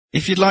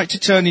If you'd like to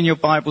turn in your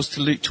Bibles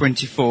to Luke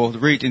 24, the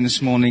reading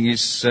this morning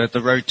is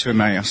the road to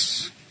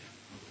Emmaus.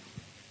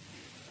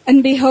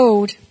 And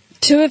behold,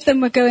 two of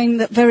them were going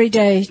that very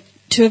day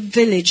to a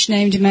village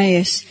named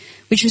Emmaus,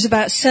 which was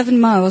about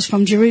 7 miles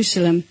from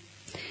Jerusalem.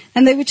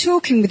 And they were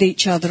talking with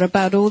each other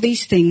about all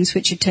these things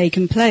which had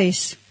taken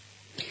place.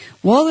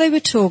 While they were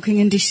talking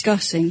and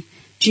discussing,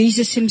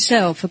 Jesus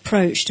himself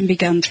approached and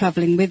began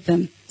travelling with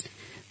them.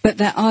 But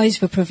their eyes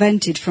were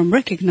prevented from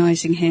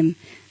recognizing him.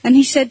 And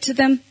he said to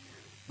them,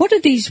 "What are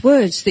these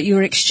words that you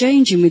are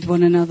exchanging with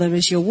one another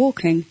as you're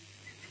walking?"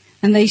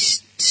 And they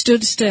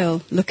stood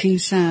still, looking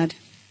sad.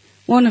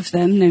 One of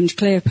them, named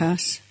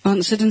Cleopas,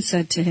 answered and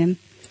said to him,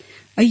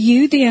 "Are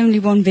you the only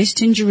one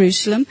visiting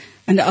Jerusalem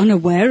and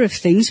unaware of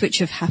things which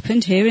have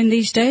happened here in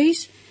these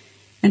days?"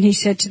 And he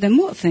said to them,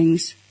 "What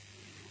things?"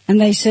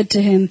 And they said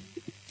to him,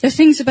 "The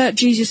things about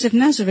Jesus of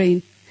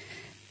Nazarene,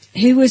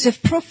 who was a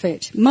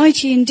prophet,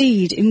 mighty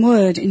indeed in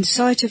word in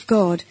sight of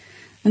God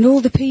and all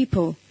the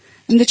people.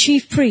 And the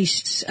chief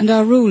priests and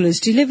our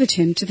rulers delivered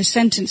him to the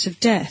sentence of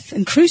death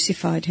and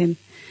crucified him.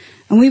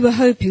 And we were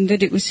hoping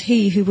that it was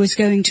he who was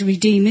going to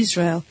redeem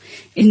Israel.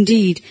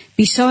 Indeed,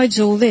 besides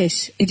all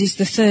this, it is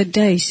the 3rd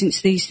day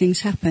since these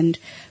things happened.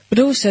 But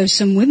also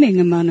some women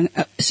among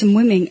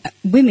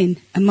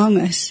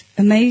us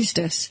amazed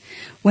us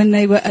when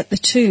they were at the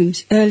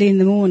tombs early in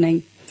the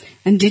morning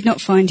and did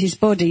not find his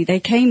body. They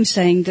came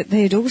saying that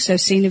they had also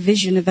seen a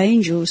vision of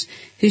angels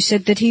who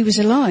said that he was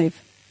alive.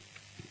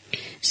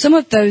 Some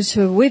of those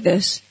who were with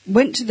us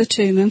went to the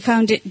tomb and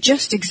found it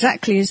just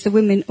exactly as the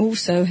women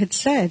also had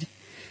said.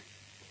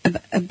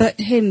 But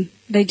him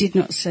they did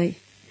not see.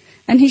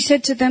 And he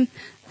said to them,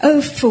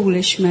 "O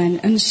foolish men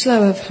and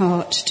slow of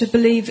heart to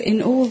believe in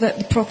all that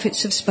the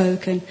prophets have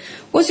spoken.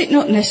 Was it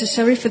not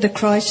necessary for the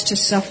Christ to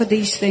suffer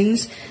these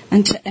things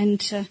and to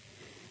enter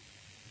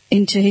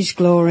into his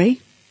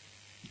glory?"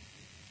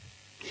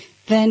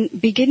 Then,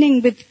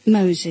 beginning with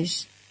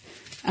Moses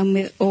and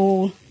with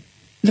all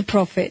the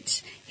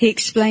prophets, he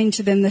explained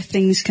to them the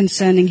things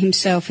concerning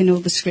himself in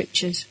all the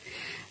scriptures.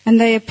 And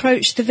they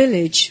approached the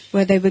village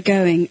where they were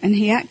going, and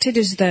he acted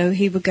as though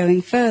he were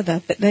going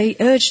further. But they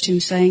urged him,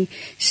 saying,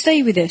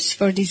 "Stay with us,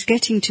 for it is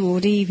getting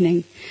toward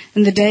evening,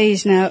 and the day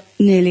is now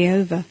nearly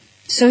over."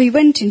 So he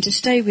went in to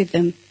stay with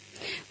them.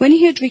 When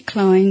he had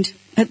reclined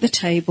at the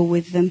table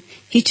with them,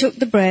 he took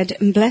the bread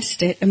and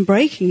blessed it, and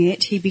breaking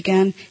it, he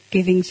began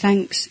giving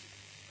thanks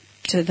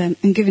to them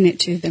and giving it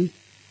to them.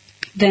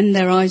 Then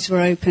their eyes were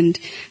opened,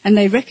 and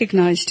they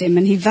recognized him,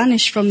 and he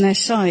vanished from their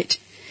sight.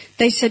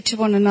 They said to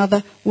one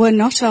another, "Were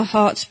not our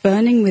hearts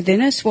burning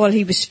within us while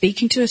he was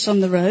speaking to us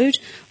on the road,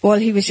 while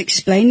he was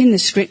explaining the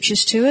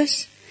scriptures to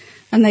us?"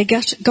 And they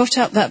got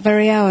up that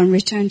very hour and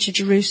returned to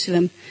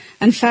Jerusalem,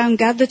 and found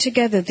gathered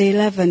together the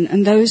 11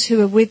 and those who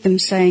were with them,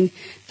 saying,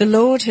 "The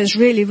Lord has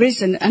really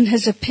risen and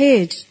has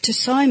appeared to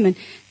Simon."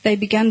 They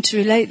began to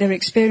relate their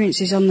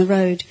experiences on the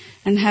road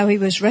and how he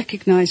was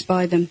recognized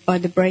by them by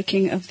the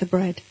breaking of the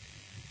bread.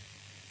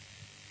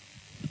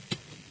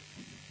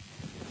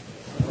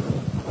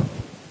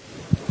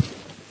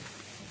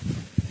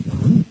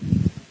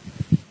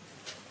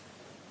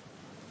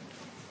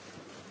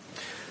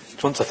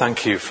 I want to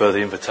thank you for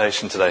the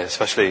invitation today,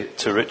 especially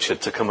to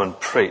Richard to come and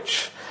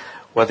preach.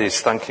 Whether he's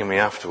thanking me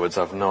afterwards,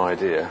 I've no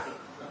idea.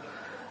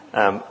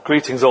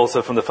 Greetings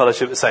also from the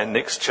Fellowship at St.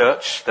 Nick's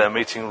Church. They're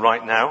meeting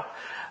right now,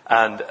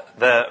 and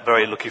they're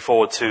very looking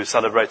forward to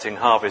celebrating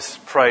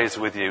Harvest Praise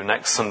with you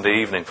next Sunday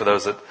evening for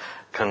those that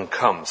can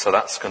come. So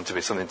that's going to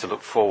be something to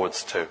look forward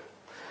to.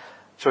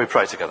 Shall we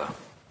pray together?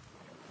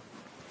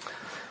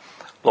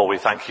 Lord, we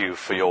thank you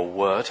for your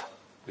word.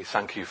 We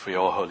thank you for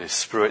your Holy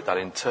Spirit that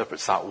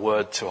interprets that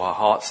word to our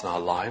hearts and our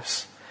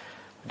lives.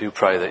 We do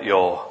pray that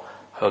your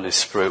Holy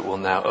Spirit will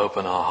now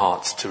open our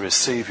hearts to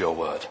receive your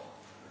word,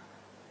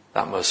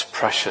 that most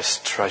precious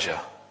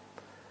treasure.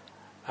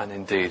 And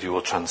indeed, you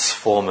will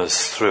transform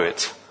us through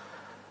it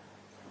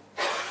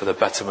for the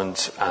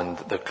betterment and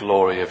the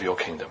glory of your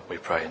kingdom. We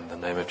pray in the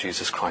name of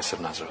Jesus Christ of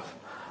Nazareth.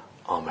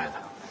 Amen.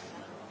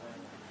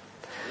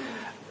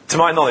 To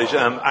my knowledge,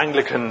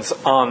 Anglicans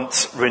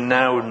aren't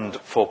renowned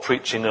for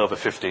preaching over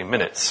 15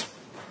 minutes.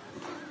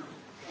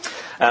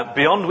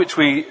 Beyond which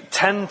we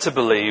tend to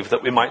believe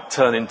that we might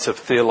turn into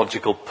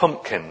theological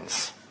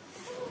pumpkins.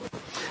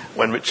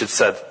 When Richard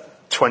said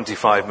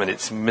 25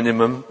 minutes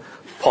minimum,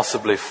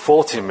 possibly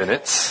 40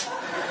 minutes,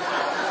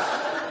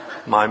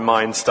 my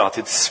mind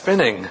started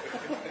spinning.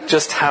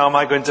 Just how am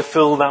I going to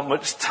fill that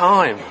much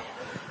time?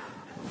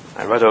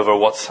 I read over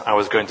what I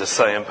was going to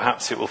say, and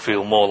perhaps it will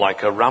feel more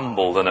like a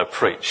ramble than a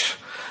preach.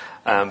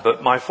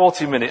 But my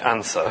 40-minute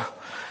answer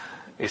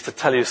is to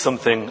tell you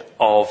something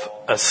of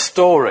a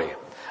story.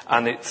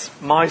 And it's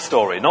my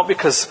story, not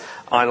because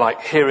I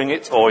like hearing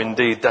it or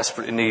indeed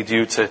desperately need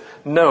you to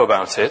know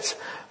about it,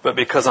 but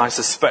because I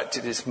suspect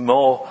it is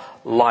more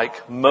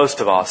like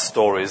most of our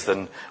stories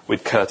than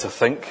we'd care to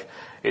think.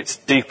 It's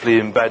deeply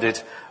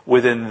embedded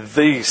within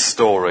the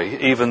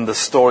story, even the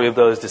story of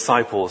those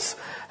disciples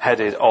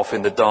headed off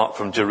in the dark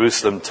from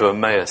Jerusalem to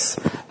Emmaus,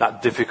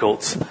 that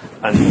difficult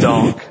and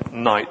dark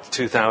night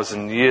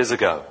 2,000 years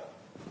ago.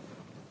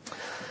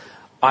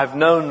 I've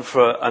known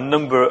for a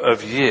number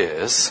of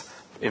years,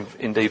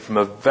 indeed from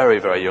a very,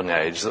 very young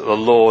age, that the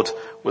Lord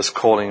was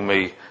calling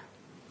me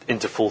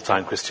into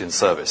full-time Christian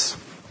service.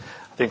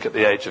 I think at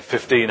the age of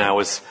 15 I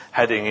was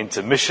heading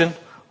into mission,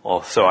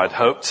 or so I'd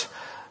hoped.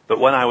 But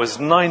when I was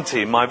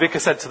 19, my vicar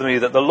said to me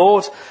that the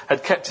Lord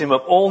had kept him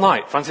up all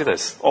night, fancy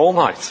this, all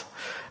night,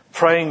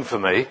 praying for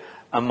me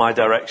and my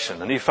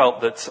direction. And he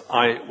felt that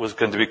I was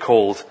going to be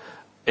called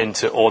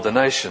into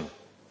ordination.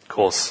 Of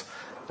course,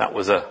 that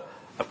was a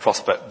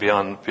prospect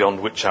beyond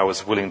which I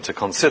was willing to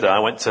consider. I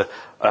went to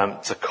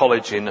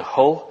college in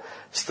Hull,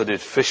 studied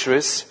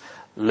fisheries,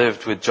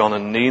 lived with John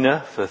and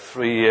Nina for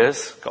 3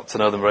 years, got to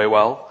know them very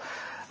well,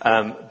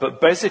 but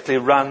basically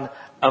ran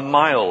a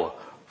mile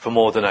from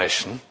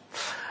ordination,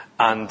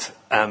 and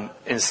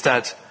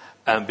instead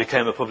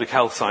became a public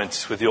health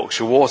scientist with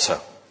Yorkshire Water.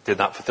 Did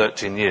that for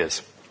 13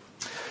 years.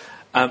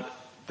 But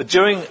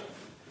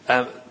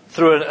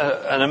through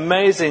an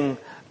amazing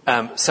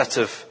set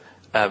of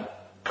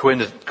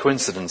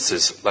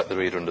coincidences, let the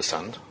reader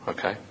understand,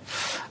 okay,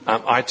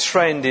 I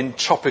trained in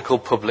tropical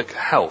public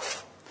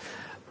health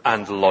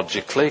and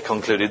logically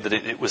concluded that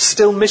it was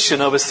still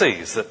mission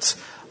overseas that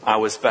I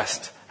was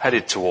best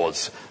headed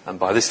towards. And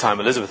by this time,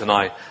 Elizabeth and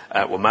I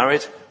were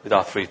married with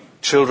our 3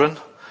 children.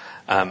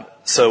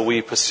 So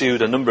we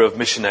pursued a number of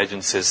mission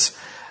agencies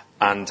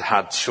and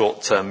had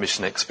short-term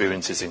mission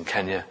experiences in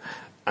Kenya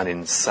and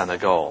in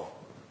Senegal.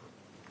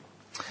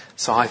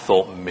 So I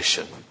thought,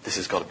 mission, this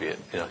has got to be it,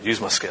 use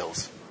my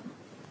skills.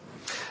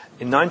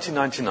 In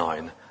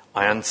 1999,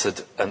 I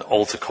answered an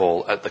altar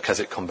call at the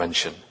Keswick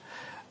Convention,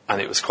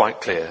 and it was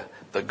quite clear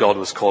that God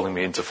was calling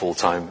me into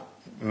full-time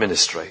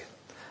ministry.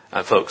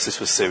 And folks, this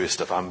was serious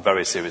stuff. I'm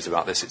very serious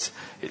about this.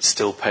 It's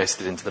still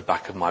pasted into the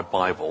back of my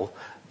Bible,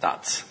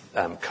 that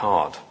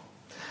card.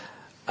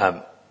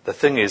 The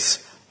thing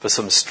is, for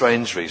some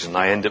strange reason,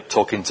 I ended up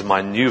talking to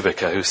my new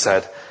vicar who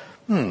said,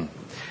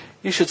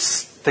 you should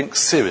think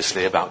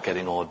seriously about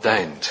getting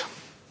ordained.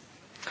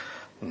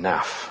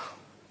 Naff.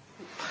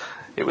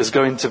 It was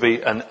going to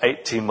be an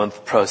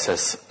 18-month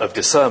process of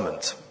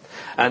discernment.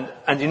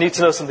 And you need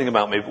to know something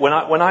about me. When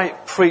I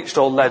preached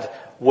or led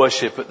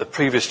worship at the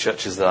previous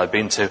churches that I'd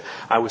been to,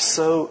 I was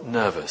so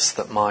nervous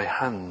that my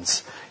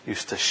hands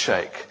used to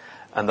shake,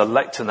 and the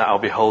lectern that I'll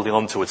be holding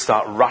onto would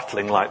start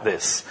rattling like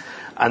this,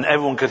 and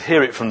everyone could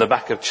hear it from the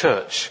back of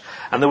church.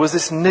 And there was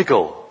this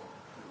niggle.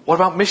 What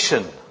about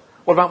mission?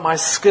 What about my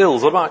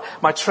skills? What about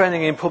my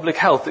training in public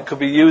health that could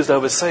be used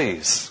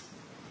overseas?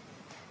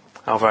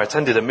 However, I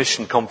attended a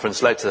mission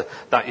conference later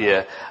that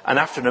year, and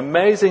after an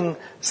amazing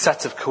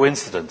set of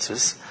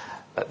coincidences,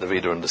 let the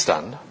reader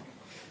understand,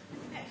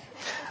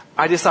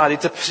 I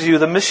decided to pursue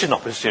the mission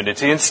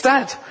opportunity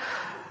instead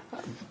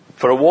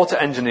for a water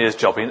engineer's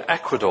job in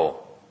Ecuador.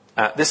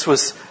 This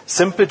was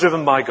simply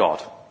driven by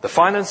God. The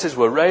finances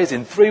were raised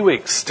in 3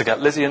 weeks to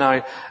get Lizzie and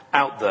I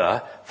out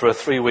there for a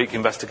 3-week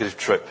investigative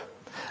trip.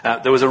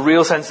 There was a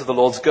real sense of the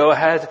Lord's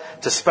go-ahead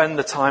to spend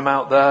the time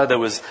out there. There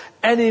was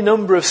any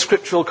number of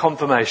scriptural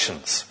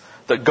confirmations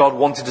that God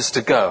wanted us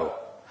to go.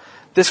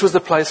 This was the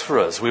place for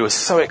us. We were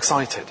so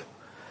excited.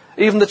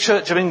 Even the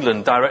Church of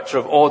England Director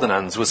of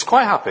Ordinance was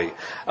quite happy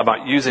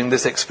about using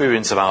this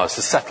experience of ours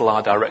to settle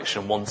our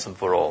direction once and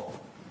for all.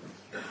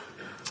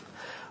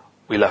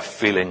 We left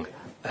feeling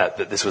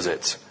that this was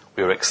it.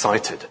 We were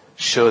excited.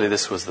 Surely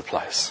this was the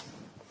place.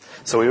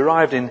 So we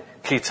arrived in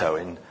Quito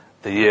in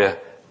the year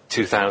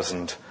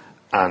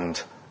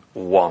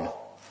 2001,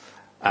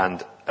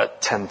 and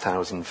at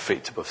 10,000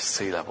 feet above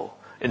sea level.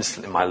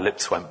 Instantly my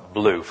lips went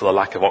blue for the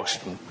lack of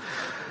oxygen,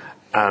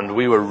 and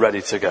we were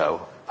ready to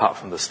go, apart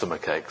from the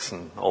stomach aches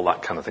and all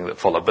that kind of thing that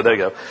followed. But there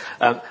you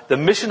go. The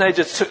mission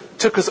agents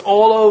took us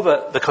all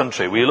over the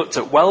country. We looked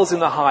at wells in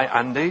the high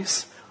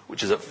Andes,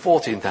 which is at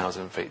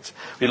 14,000 feet.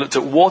 We looked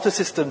at water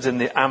systems in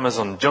the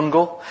Amazon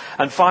jungle,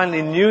 and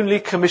finally newly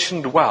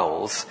commissioned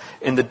wells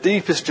in the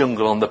deepest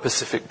jungle on the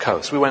Pacific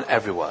coast. We went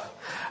everywhere.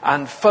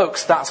 And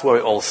folks, that's where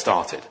it all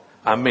started.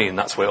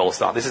 That's where it all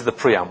started. This is the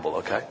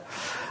preamble, okay?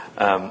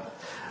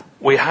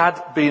 We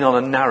had been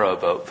on a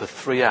narrowboat for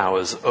 3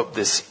 hours up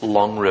this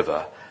long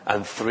river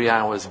and 3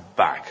 hours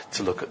back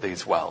to look at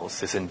these wells.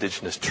 This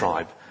indigenous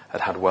tribe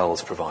had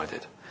wells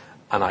provided.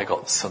 And I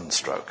got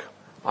sunstroke.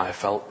 I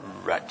felt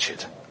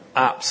wretched.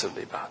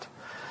 Absolutely bad.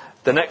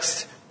 The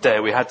next day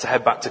we had to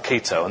head back to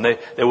Quito, and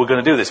they were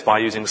going to do this by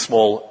using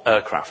small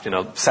aircraft,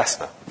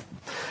 Cessna.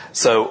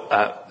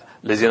 So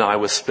Lizzie and I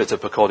were split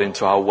up according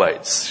to our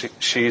weights.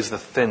 She's the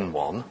thin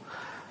one,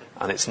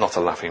 and it's not a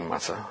laughing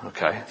matter,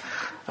 okay?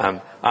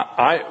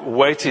 I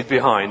waited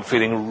behind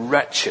feeling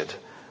wretched,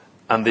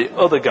 and the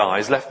other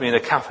guys left me in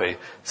a cafe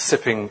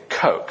sipping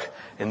Coke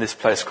in this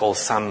place called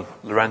San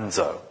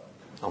Lorenzo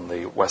on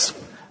the west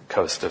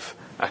coast of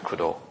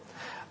Ecuador.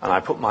 And I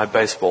put my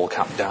baseball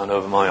cap down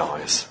over my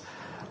eyes,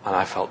 and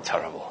I felt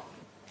terrible.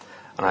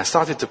 And I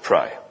started to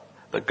pray.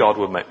 that God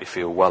would make me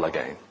feel well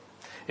again.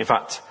 In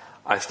fact,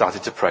 I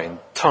started to pray in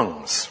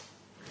tongues.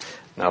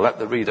 Now let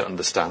the reader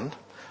understand.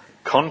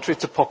 Contrary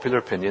to popular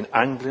opinion,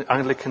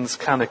 Anglicans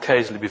can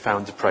occasionally be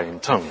found to pray in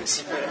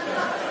tongues.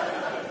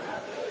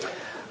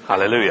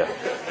 Hallelujah.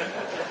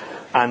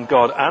 And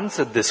God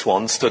answered this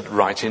one stood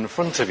right in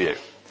front of you.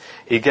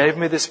 He gave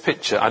me this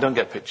picture. I don't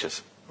get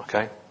pictures,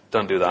 okay?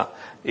 Don't do that.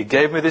 He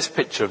gave me this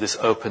picture of this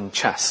open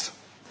chest.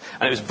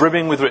 And it was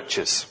brimming with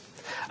riches.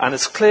 And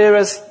as clear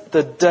as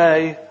the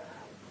day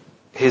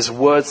his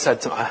word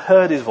said to me, I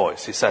heard his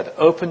voice. He said,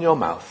 open your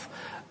mouth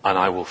and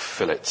I will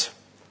fill it.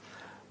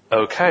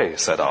 Okay,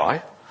 said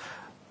I.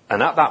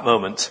 And at that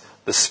moment,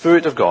 the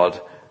Spirit of God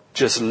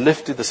just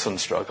lifted the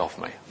sunstroke off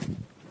me.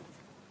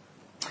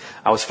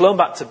 I was flown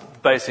back to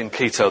base in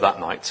Quito that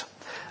night,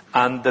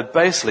 and the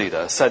base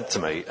leader said to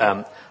me,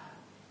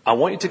 I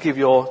want you to give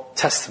your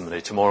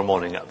testimony tomorrow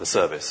morning at the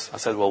service. I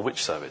said, well,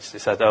 which service? He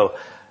said, oh,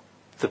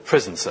 the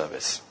prison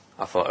service.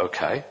 I thought,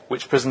 okay,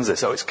 which prison is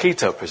this? Oh, it's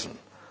Quito prison.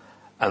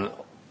 And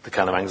the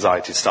kind of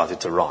anxiety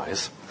started to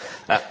rise,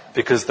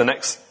 because the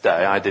next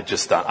day I did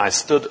just that. I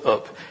stood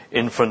up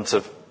in front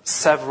of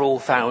several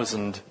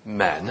thousand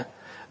men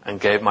and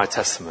gave my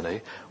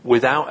testimony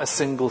without a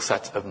single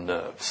set of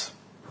nerves.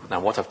 Now,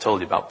 what I've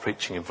told you about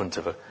preaching in front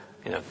of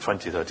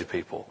 20, 30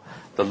 people,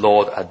 the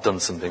Lord had done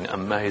something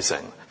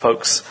amazing.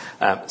 Folks,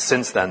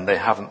 since then, they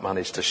haven't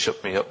managed to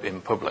shut me up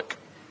in public.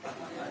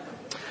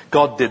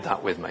 God did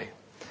that with me.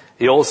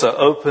 He also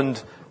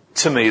opened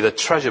to me the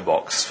treasure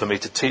box for me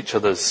to teach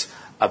others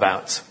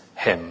about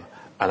him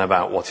and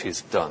about what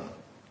he's done.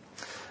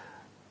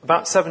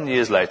 About 7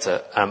 years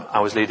later,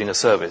 I was leading a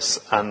service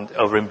and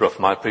over in Brough.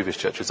 My previous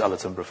church was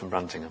Ellerton, Brough and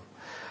Brantingham.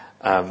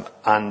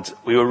 And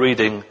we were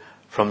reading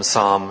from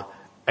Psalm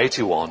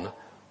 81,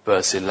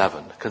 verse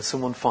 11. Can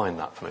someone find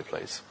that for me,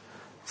 please?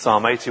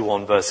 Psalm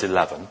 81, verse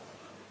 11.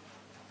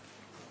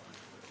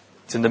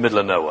 It's in the middle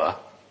of nowhere.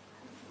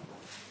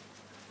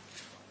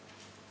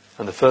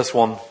 And the first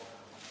one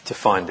to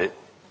find it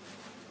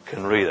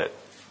can read it.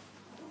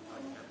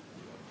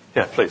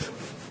 Yeah, please.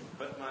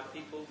 But my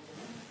people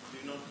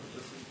do not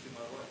listen to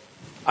my word.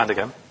 And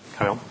again,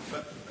 carry on.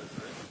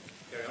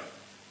 Carry on.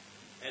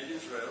 And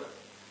Israel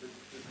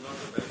does not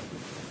obey.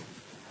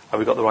 Have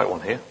we got the right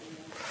one here?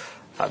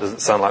 That doesn't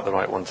sound like the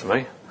right one to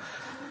me.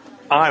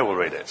 I will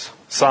read it.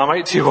 Psalm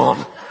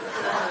 81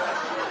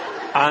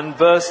 and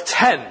verse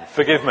 10.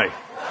 Forgive me.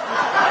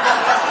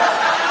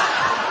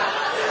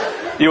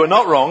 You were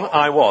not wrong,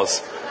 I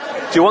was.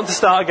 Do you want to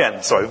start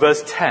again? Sorry,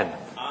 verse 10.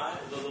 I,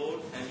 the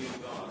Lord and your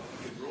God,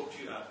 who brought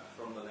you up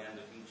from the land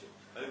of Egypt,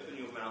 open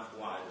your mouth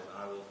wide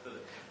and I will fill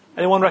it.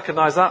 Anyone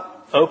recognise that?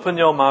 Open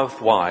your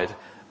mouth wide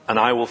and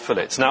I will fill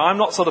it. Now, I'm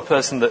not the sort of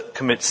person that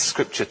commits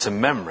scripture to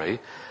memory,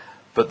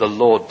 but the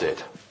Lord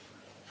did.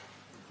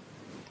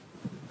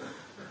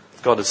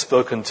 God had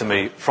spoken to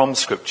me from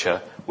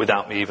scripture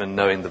without me even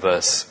knowing the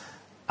verse,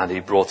 and he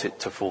brought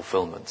it to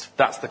fulfilment.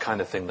 That's the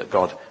kind of thing that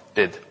God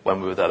did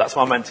when we were there. That's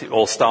why I meant it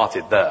all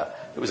started there.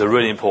 It was a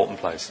really important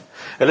place.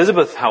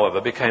 Elizabeth,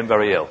 however, became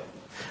very ill.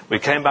 We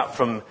came back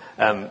from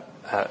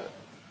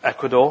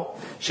Ecuador.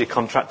 She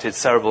contracted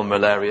cerebral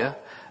malaria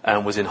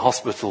and was in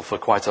hospital for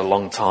quite a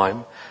long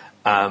time.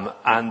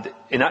 And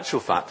in actual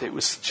fact,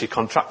 she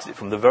contracted it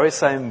from the very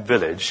same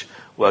village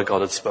where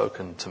God had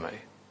spoken to me.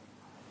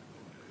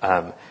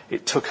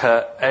 It took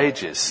her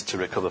ages to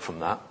recover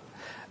from that.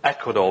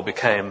 Ecuador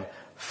became,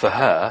 for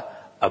her,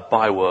 a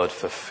byword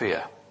for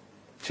fear.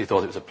 She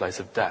thought it was a place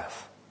of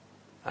death.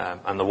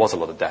 And there was a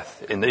lot of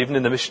death, even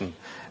in the mission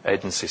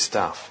agency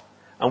staff.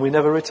 And we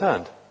never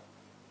returned.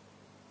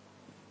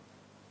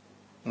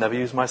 Never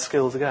used my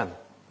skills again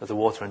as a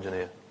water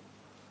engineer.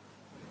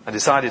 I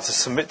decided to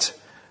submit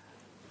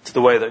to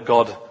the way that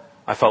God,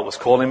 I felt, was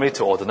calling me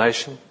to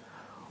ordination.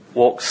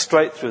 Walk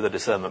straight through the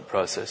discernment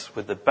process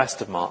with the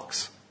best of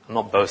marks. I'm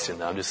not boasting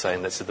there, I'm just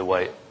saying this is the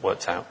way it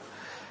worked out.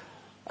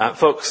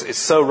 Folks, it's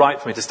so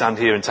right for me to stand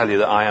here and tell you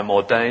that I am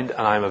ordained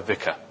and I am a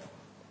vicar.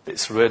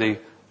 It's really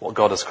what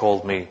God has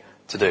called me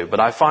to do. But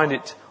I find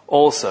it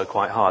also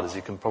quite hard, as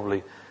you can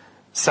probably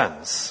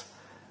sense,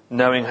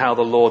 knowing how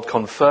the Lord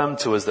confirmed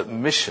to us that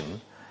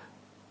mission,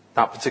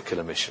 that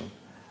particular mission,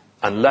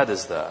 and led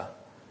us there,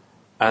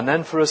 and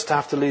then for us to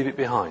have to leave it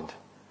behind.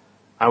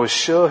 I was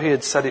sure he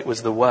had said it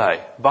was the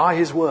way, by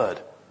his word.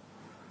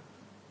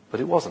 But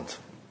it wasn't.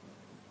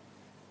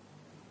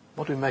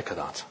 What do we make of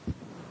that?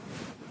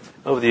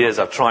 Over the years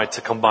I've tried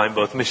to combine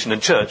both mission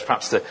and church,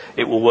 perhaps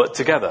it will work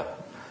together.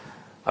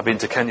 I've been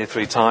to Kenya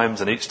 3 times,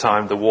 and each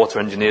time the water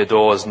engineer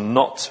door has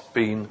not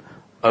been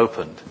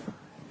opened,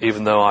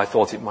 even though I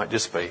thought it might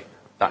just be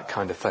that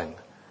kind of thing.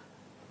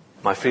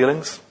 My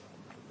feelings?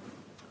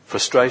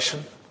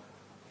 Frustration?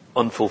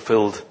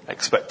 Unfulfilled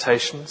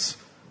expectations?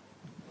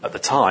 At the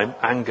time,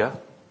 anger?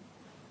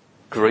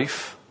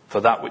 Grief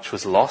for that which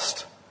was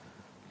lost?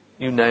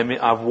 You name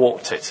it, I've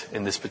walked it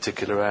in this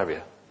particular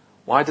area.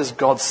 Why does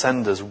God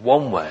send us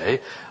one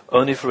way,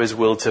 only for his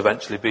will to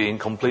eventually be in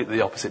completely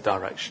the opposite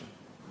direction?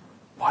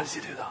 Why does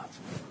he do that?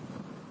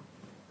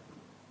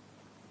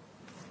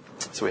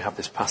 So we have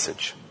this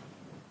passage.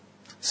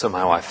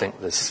 Somehow I think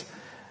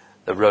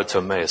the road to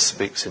Emmaus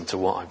speaks into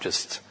what I've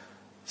just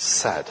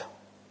said.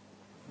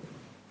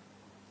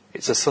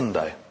 It's a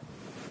Sunday,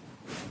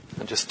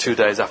 and just 2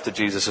 days after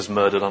Jesus was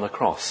murdered on a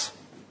cross.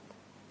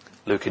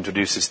 Luke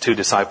introduces two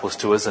disciples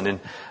to us, and in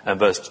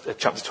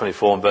chapter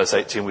 24 and verse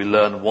 18 we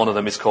learn one of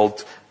them is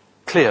called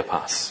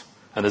Cleopas.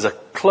 And there's a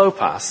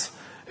Clopas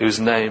who's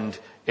named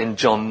in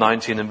John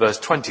 19 and verse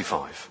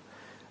 25.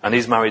 And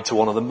he's married to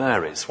one of the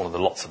Marys, one of the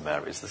lots of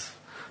Marys.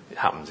 It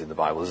happens in the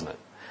Bible, isn't it?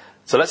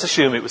 So let's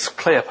assume it was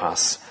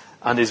Cleopas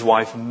and his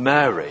wife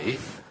Mary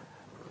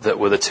that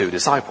were the two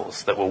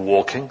disciples, that were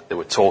walking, they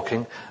were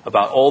talking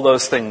about all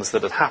those things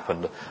that had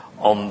happened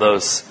on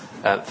those,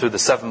 through the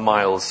 7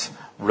 miles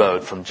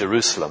road from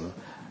Jerusalem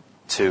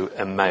to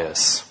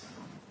Emmaus.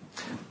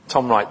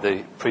 Tom Wright,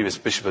 the previous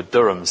Bishop of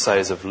Durham,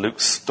 says of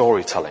Luke's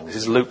storytelling, this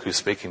is Luke who's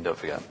speaking, don't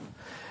forget,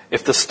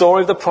 if the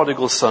story of the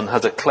prodigal son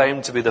has a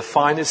claim to be the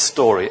finest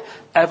story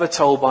ever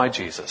told by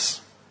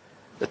Jesus,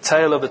 the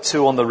tale of the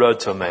two on the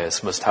road to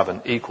Emmaus must have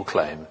an equal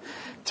claim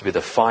to be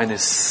the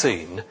finest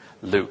scene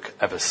Luke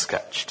ever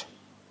sketched.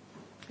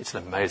 It's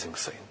an amazing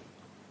scene.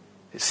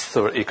 It's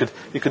thorough. You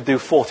could do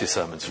 40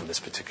 sermons from this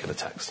particular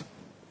text.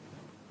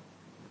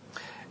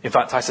 In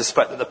fact, I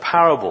suspect that the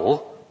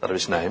parable that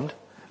is named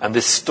and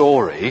this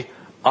story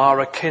are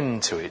akin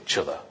to each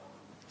other.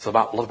 It's a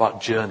lot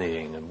about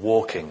journeying and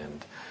walking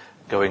and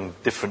going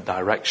different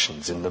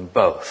directions in them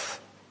both.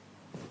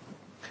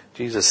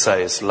 Jesus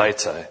says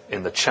later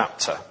in the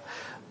chapter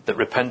that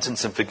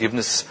repentance and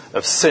forgiveness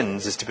of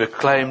sins is to be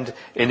proclaimed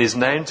in his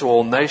name to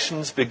all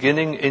nations,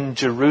 beginning in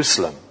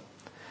Jerusalem.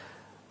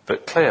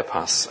 But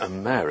Cleopas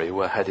and Mary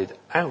were headed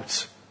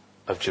out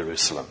of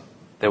Jerusalem.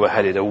 They were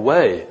headed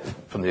away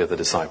from the other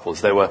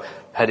disciples. They were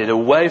headed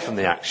away from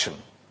the action.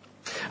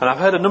 And I've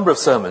heard a number of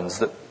sermons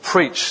that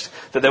preached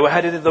that they were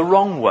headed in the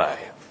wrong way.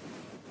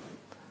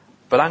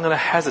 But I'm going to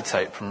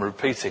hesitate from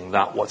repeating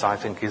that, what I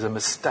think is a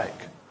mistake.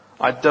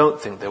 I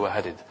don't think they were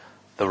headed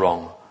the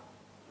wrong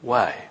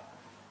way.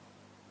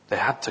 They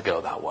had to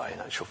go that way,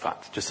 in actual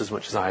fact, just as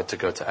much as I had to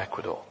go to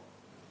Ecuador.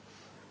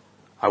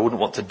 I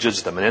wouldn't want to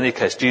judge them. In any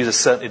case, Jesus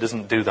certainly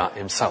doesn't do that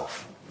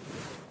himself.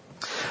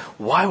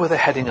 Why were they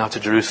heading out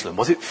of Jerusalem?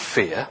 Was it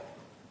fear?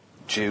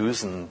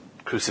 Jews and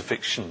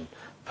crucifixion,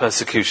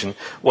 persecution?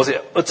 Was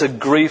it utter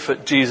grief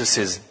at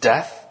Jesus'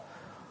 death?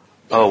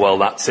 Oh, well,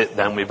 that's it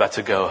then, we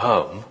better go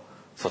home,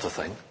 sort of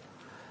thing.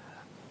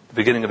 The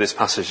beginning of this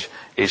passage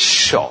is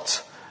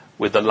shot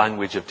with the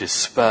language of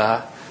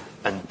despair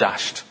and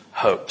dashed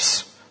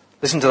hopes.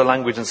 Listen to the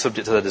language and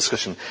subject to the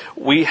discussion.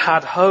 We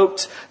had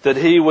hoped that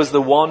he was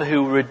the one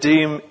who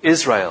redeemed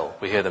Israel,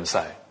 we hear them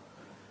say.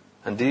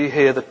 And do you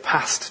hear the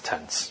past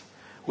tense?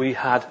 We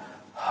had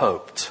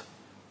hoped.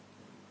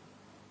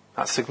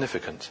 That's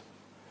significant.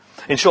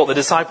 In short, the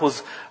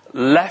disciples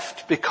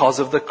left because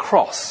of the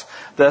cross.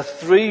 Their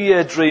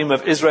 3-year dream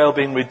of Israel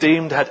being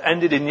redeemed had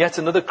ended in yet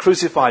another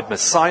crucified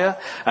Messiah,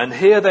 and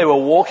here they were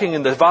walking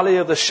in the valley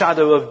of the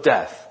shadow of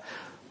death.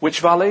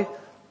 Which valley?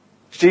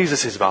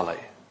 Jesus' valley.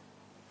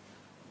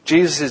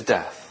 Jesus'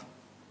 death.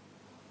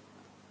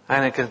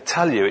 And I can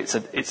tell you,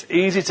 it's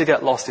easy to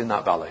get lost in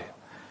that valley.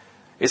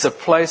 It's a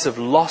place of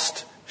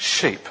lost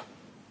sheep.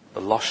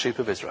 The lost sheep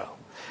of Israel.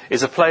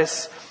 It's a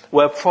place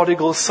where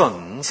prodigal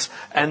sons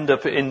end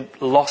up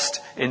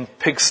lost in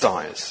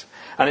pigsties.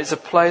 And it's a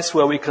place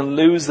where we can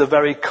lose the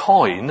very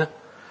coin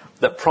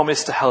that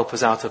promised to help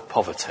us out of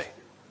poverty,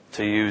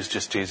 to use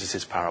just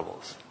Jesus'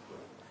 parables.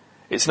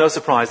 It's no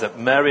surprise that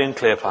Mary and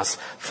Cleopas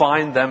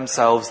find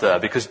themselves there,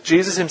 because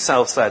Jesus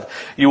himself said,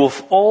 you will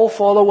all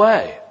fall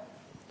away.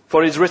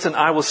 For it is written,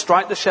 I will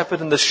strike the shepherd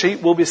and the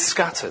sheep will be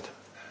scattered.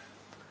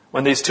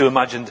 When these two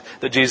imagined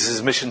that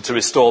Jesus' mission to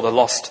restore the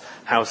lost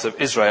house of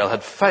Israel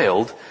had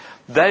failed,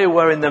 they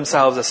were in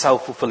themselves a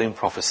self-fulfilling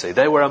prophecy.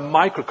 They were a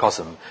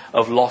microcosm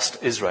of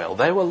lost Israel.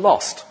 They were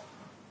lost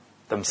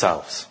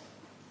themselves.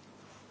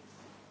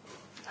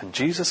 And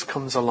Jesus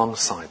comes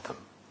alongside them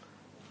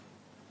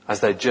as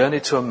they journey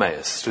to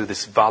Emmaus through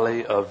this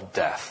valley of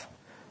death.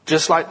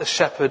 Just like the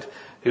shepherd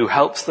who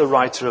helps the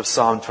writer of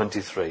Psalm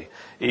 23,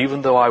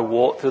 even though I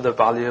walk through the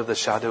valley of the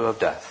shadow of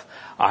death,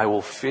 I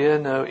will fear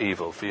no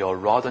evil, for your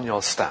rod and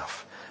your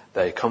staff,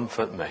 they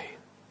comfort me.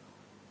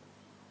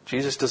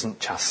 Jesus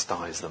doesn't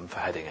chastise them for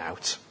heading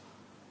out.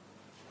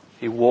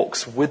 He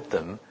walks with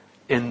them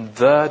in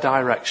their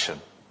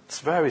direction. It's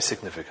very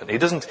significant. He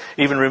doesn't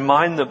even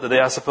remind them that they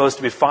are supposed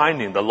to be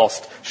finding the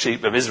lost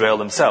sheep of Israel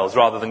themselves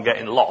rather than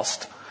getting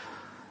lost.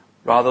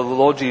 Rather, the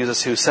Lord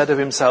Jesus, who said of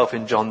himself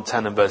in John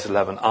 10 and verse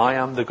 11, I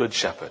am the good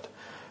shepherd,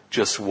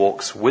 just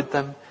walks with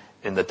them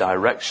in the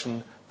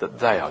direction that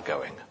they are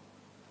going.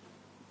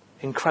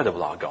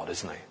 Incredible, our God,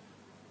 isn't he?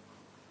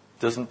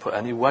 Doesn't put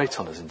any weight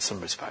on us in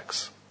some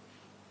respects.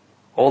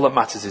 All that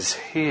matters is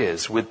he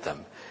is with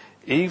them,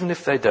 even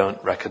if they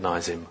don't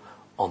recognize him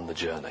on the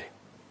journey.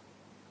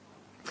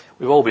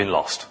 We've all been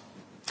lost.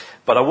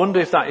 But I wonder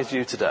if that is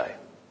you today.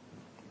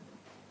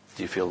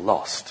 Do you feel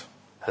lost?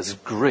 Has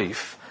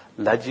grief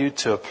led you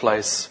to a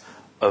place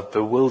of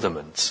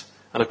bewilderment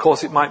And of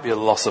course it might be a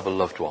loss of a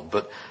loved one,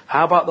 but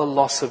how about the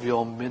loss of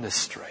your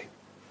ministry?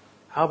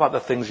 How about the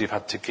things you've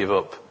had to give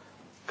up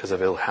because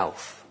of ill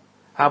health?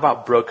 How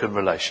about broken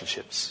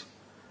relationships?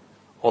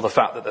 Or the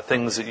fact that the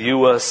things that you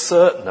were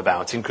certain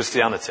about in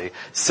Christianity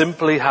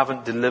simply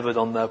haven't delivered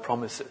on their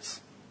promises?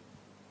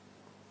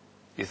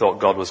 You thought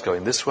God was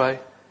going this way,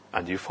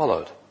 and you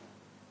followed.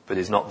 But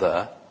he's not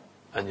there,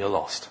 and you're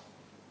lost.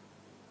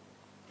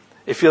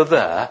 If you're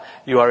there,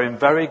 you are in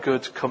very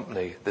good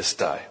company this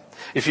day.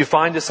 If you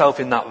find yourself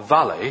in that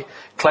valley,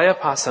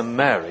 Cleopas and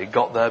Mary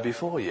got there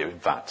before you, in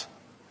fact.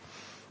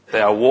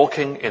 They are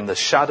walking in the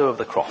shadow of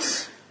the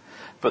cross.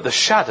 But the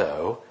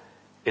shadow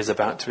is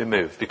about to be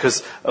moved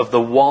because of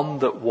the one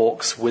that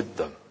walks with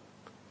them.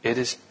 It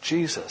is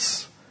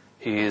Jesus.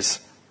 He is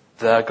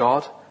their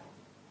God.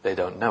 They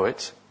don't know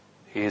it.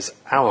 He is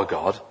our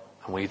God,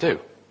 and we do.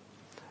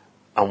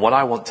 And what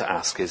I want to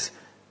ask is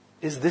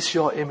this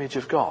your image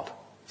of God?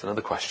 It's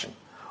another question.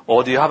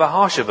 Or do you have a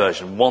harsher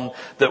version, one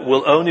that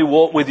will only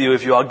walk with you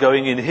if you are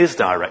going in his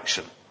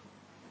direction?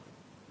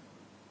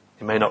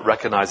 You may not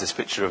recognize this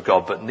picture of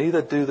God, but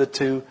neither do the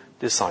two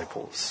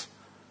disciples.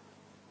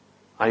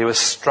 Are you a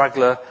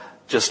straggler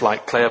just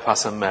like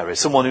Cleopas and Mary,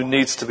 someone who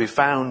needs to be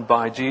found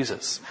by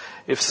Jesus?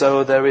 If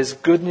so, there is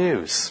good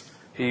news.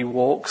 He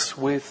walks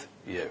with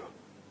you.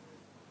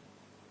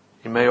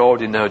 You may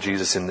already know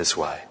Jesus in this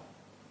way.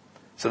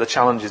 So the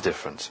challenge is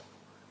different.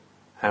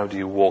 How do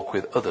you walk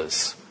with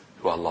others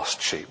who are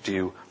lost sheep? Do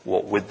you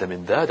walk with them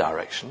in their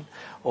direction,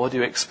 or do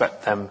you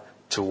expect them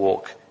to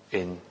walk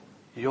in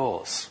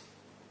yours?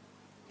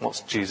 What's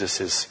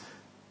Jesus'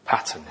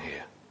 pattern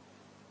here?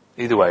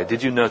 Either way,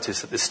 did you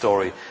notice that this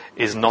story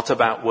is not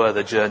about where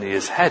the journey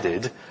is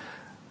headed?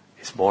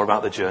 It's more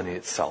about the journey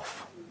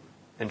itself.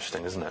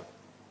 Interesting, isn't it?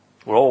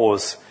 We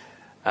always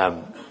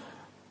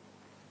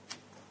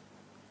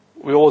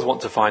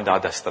want to find our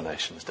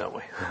destinations, don't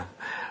we?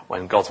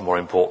 When God's more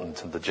important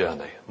than the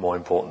journey.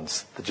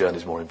 The journey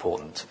is more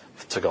important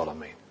to God, I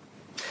mean.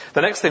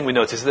 The next thing we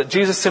notice is that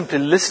Jesus simply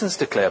listens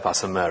to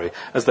Cleopas and Mary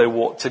as they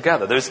walk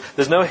together.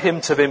 There's no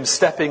hint of him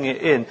stepping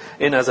in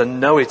as a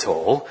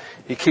know-it-all.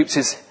 He keeps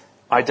his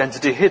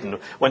identity hidden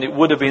when it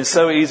would have been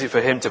so easy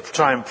for him to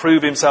try and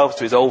prove himself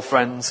to his old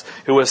friends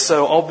who were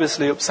so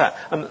obviously upset.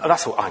 And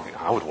that's what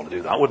I would want to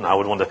do that, wouldn't I? I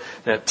would want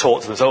to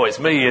talk to them, oh, it's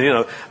me,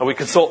 and we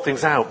can sort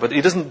things out. But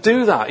he doesn't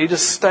do that. He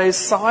just stays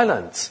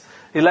silent.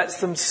 He lets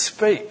them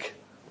speak.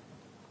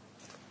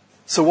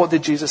 So what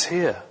did Jesus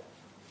hear?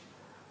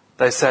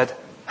 They said,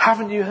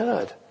 haven't you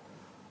heard?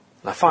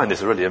 And I find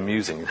this really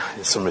amusing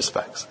in some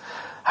respects.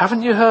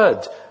 Haven't you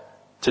heard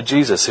to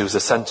Jesus, who's the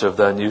centre of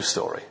their news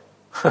story?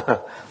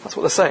 That's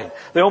what they're saying.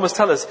 They almost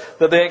tell us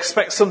that they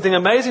expect something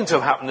amazing to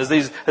have happened as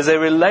they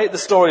relate the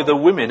story of the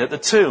women at the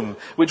tomb,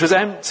 which was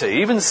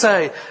empty. Even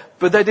say,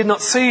 but they did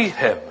not see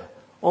him,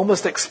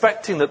 almost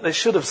expecting that they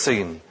should have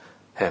seen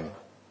him.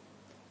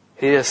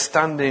 Here,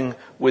 standing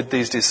with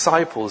these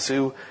disciples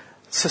who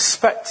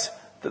suspect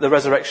that the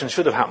resurrection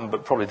should have happened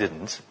but probably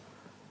didn't.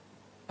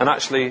 And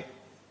actually,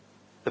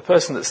 the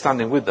person that's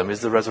standing with them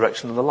is the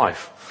resurrection and the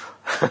life.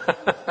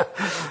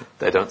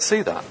 They don't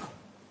see that.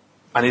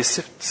 And he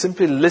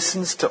simply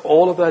listens to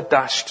all of their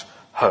dashed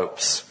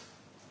hopes.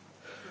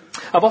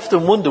 I've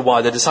often wondered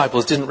why the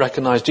disciples didn't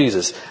recognize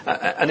Jesus.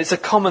 And it's a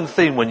common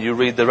theme when you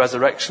read the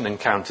resurrection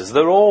encounters.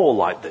 They're all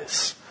like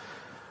this.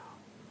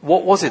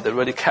 What was it that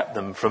really kept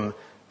them from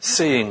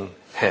seeing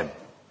him?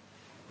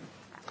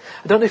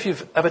 I don't know if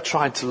you've ever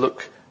tried to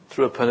look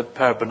through a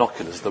pair of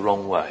binoculars the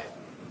wrong way.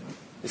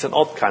 It's an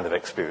odd kind of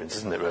experience,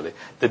 isn't it, really?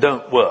 They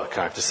don't work,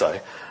 I have to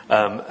say.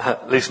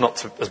 At least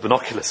not as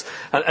binoculars.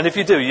 And if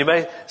you do, you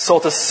may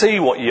sort of see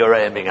what you're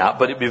aiming at,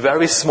 but it'd be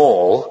very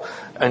small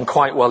and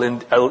quite well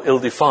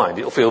ill-defined.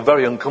 It'll feel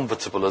very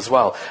uncomfortable as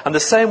well. And the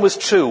same was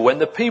true when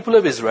the people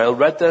of Israel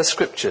read their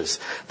scriptures.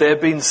 They had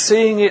been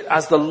seeing it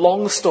as the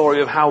long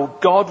story of how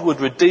God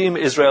would redeem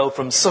Israel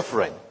from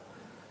suffering.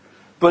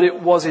 But it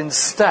was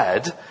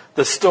instead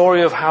the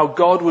story of how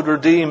God would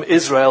redeem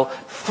Israel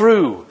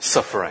through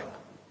suffering.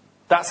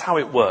 That's how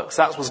it works.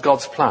 That was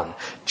God's plan.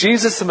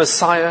 Jesus the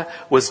Messiah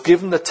was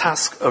given the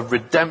task of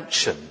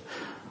redemption.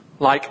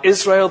 Like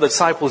Israel, the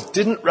disciples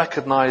didn't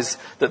recognize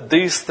that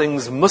these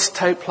things must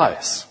take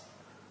place.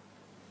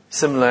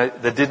 Similarly,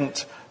 they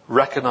didn't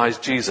recognize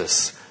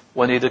Jesus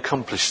when he'd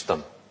accomplished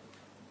them.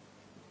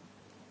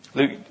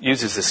 Luke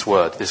uses this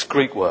word, this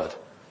Greek word,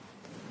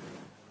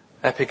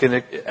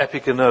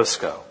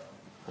 epigenosko.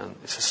 And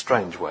it's a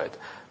strange word.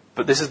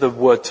 But this is the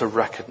word to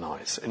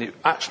recognize. And it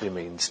actually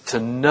means to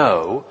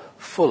know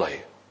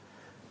fully,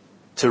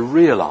 to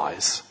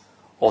realize,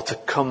 or to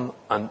come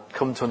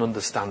to an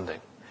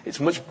understanding. It's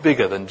much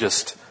bigger than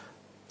just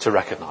to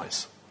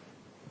recognize.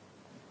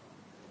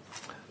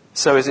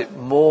 So is it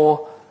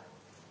more?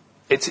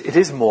 It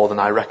is more than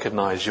I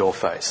recognize your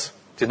face.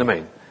 Do you know what I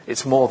mean?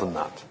 It's more than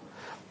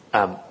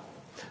that.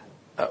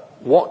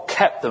 What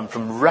kept them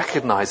from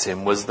recognizing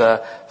him was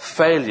their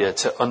failure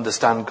to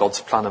understand God's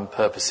plan and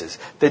purposes.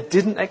 They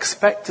didn't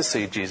expect to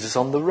see Jesus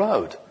on the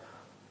road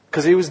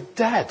because he was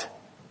dead.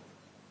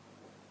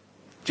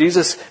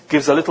 Jesus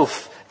gives a little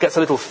gets a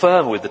little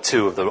firmer with the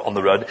two of them on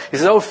the road. He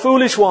says, "Oh,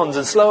 foolish ones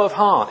and slow of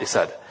heart," he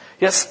said.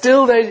 Yet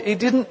still he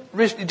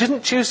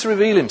didn't choose to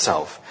reveal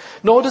himself,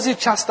 nor does he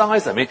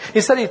chastise them.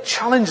 Instead he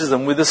challenges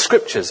them with the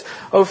scriptures.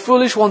 "Oh,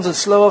 foolish ones and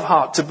slow of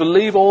heart, to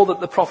believe all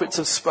that the prophets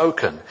have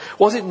spoken.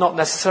 Was it not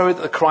necessary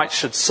that the Christ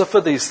should suffer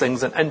these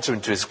things and enter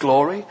into his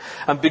glory?"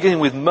 And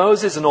beginning with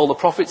Moses and all the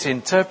prophets, he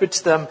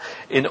interprets them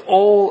in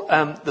all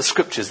the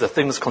scriptures, the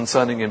things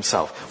concerning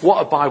himself.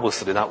 What a Bible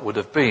study that would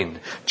have been.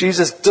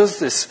 Jesus does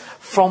this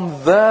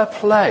from their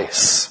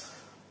place,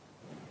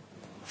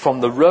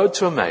 from the road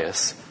to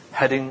Emmaus,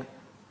 heading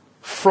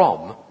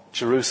from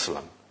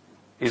Jerusalem.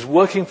 He's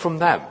working from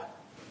them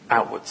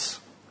outwards.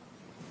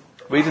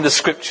 Reading the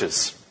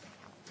scriptures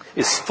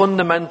is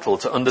fundamental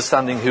to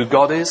understanding who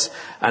God is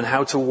and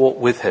how to walk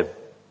with him.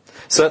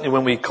 Certainly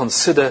when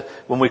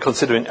we're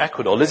considering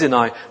Ecuador, Lizzie and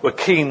I were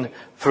keen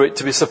for it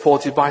to be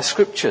supported by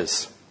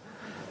scriptures.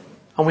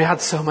 And we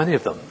had so many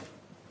of them.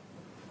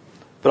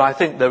 But I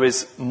think there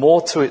is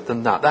more to it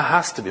than that. There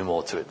has to be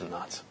more to it than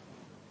that.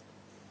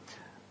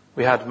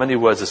 We had many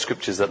words of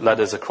scriptures that led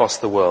us across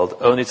the world,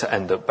 only to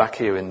end up back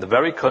here in the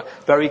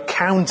very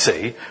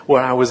county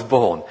where I was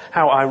born.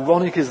 How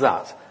ironic is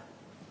that?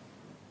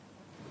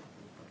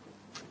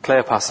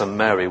 Cleopas and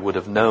Mary would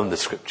have known the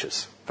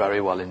scriptures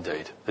very well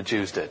indeed. The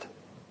Jews did.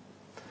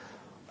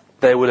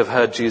 They would have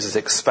heard Jesus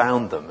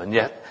expound them, and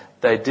yet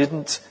they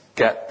didn't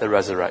get the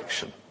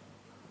resurrection.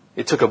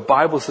 It took a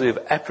Bible study of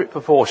epic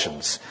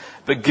proportions,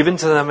 but given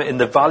to them in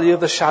the valley of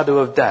the shadow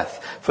of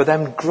death, for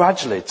them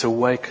gradually to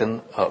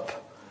waken up,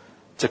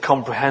 to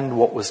comprehend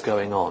what was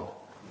going on.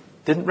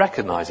 Didn't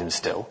recognize him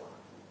still,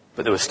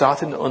 but they were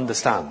starting to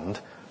understand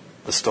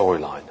the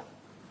storyline.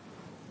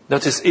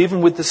 Notice,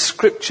 even with the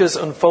scriptures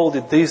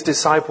unfolded, these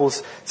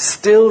disciples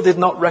still did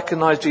not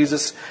recognize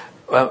Jesus,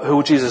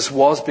 who Jesus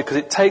was, because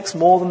it takes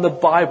more than the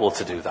Bible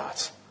to do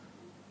that.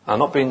 I'm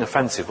not being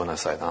offensive when I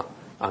say that.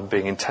 I'm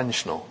being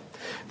intentional.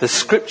 The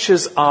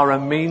scriptures are a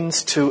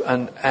means to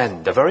an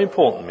end, a very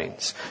important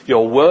means.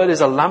 Your word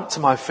is a lamp to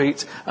my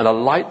feet and a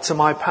light to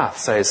my path,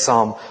 says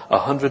Psalm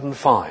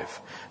 105.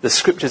 The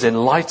scriptures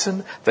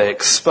enlighten, they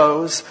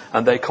expose,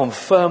 and they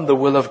confirm the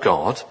will of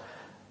God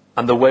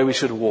and the way we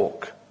should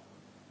walk.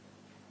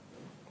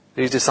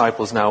 These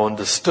disciples now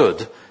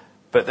understood,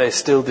 but they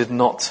still did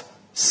not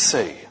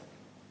see.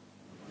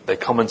 They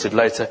commented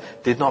later,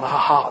 "Did not our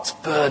hearts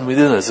burn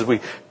within us as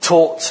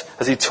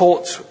he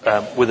taught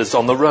with us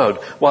on the road,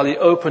 while he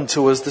opened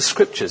to us the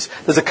scriptures?"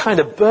 There's a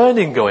kind of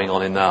burning going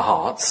on in their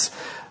hearts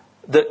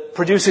that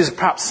produces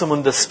perhaps some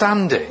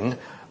understanding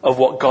of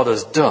what God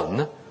has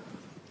done.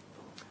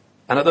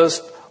 And at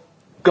those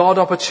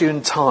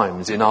God-opportune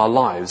times in our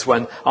lives,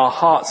 when our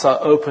hearts are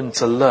open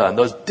to learn,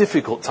 those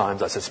difficult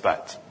times, I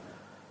suspect,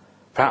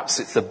 perhaps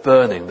it's the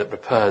burning that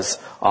prepares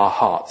our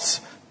hearts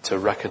to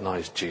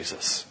recognize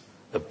Jesus.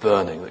 The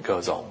burning that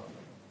goes on.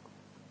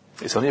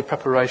 It's only a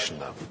preparation,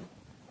 though.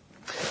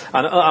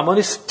 And I'm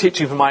only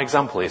teaching from my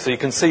example here, so you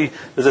can see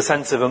there's a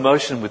sense of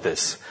emotion with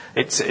this.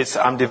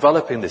 I'm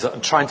developing this. I'm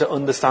trying to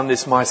understand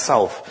this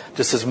myself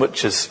just as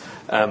much as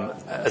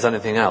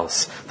anything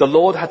else. The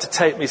Lord had to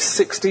take me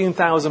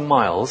 16,000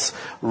 miles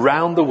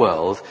round the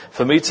world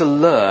for me to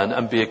learn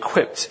and be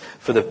equipped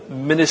for the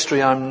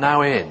ministry I'm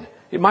now in.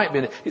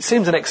 It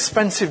seems an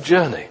expensive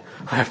journey,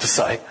 I have to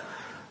say.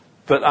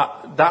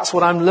 But that's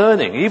what I'm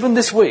learning. Even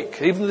this week,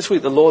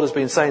 the Lord has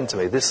been saying to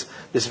me this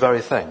very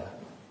thing.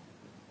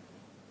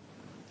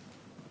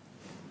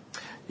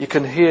 You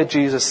can hear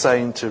Jesus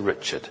saying to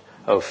Richard,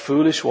 "Oh,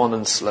 foolish one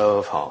and slow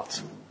of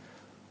heart,"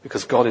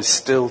 because God is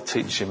still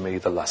teaching me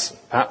the lesson.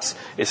 Perhaps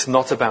it's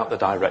not about the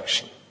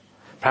direction.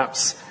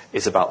 Perhaps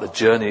it's about the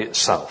journey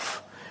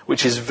itself,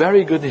 which is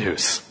very good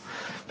news,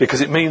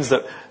 because it means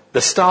that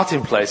the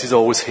starting place is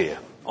always here,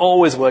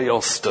 always where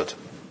you're stood.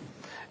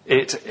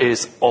 It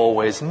is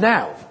always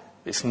now.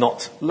 It's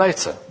not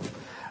later.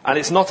 And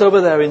it's not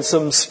over there in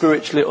some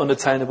spiritually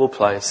unattainable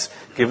place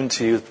given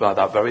to you by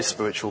that very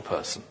spiritual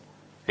person.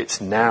 It's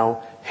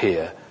now,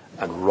 here,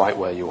 and right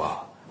where you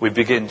are. We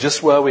begin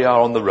just where we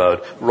are on the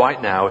road,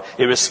 right now,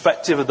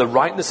 irrespective of the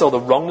rightness or the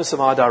wrongness of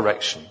our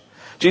direction.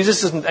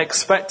 Jesus doesn't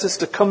expect us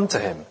to come to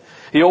him.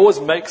 He always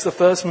makes the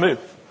first move,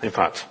 in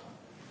fact.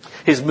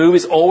 His move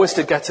is always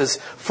to get us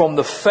from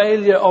the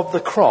failure of the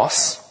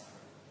cross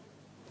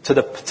to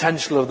the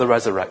potential of the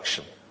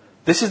resurrection.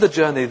 This is the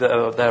journey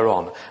that they're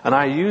on. And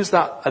I use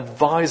that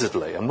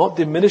advisedly. I'm not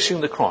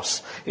diminishing the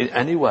cross in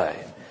any way.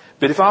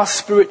 But if our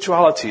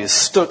spirituality is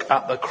stuck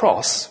at the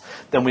cross,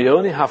 then we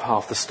only have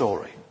half the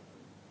story.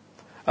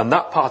 And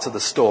that part of the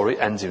story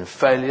ends in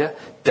failure,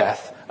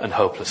 death, and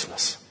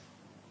hopelessness.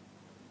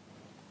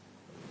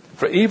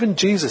 For even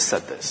Jesus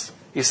said this.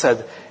 He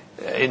said,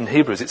 in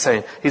Hebrews, it's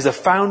saying, he's the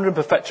founder and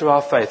perfecter of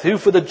our faith, who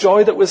for the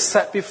joy that was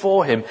set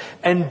before him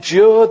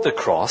endured the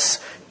cross,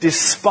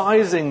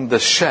 despising the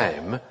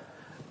shame,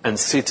 and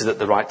seated at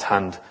the right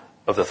hand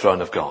of the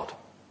throne of God.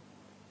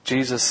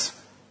 Jesus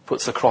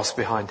puts the cross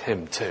behind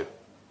him too.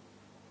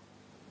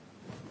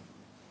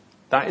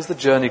 That is the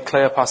journey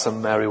Cleopas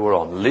and Mary were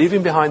on,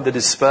 leaving behind the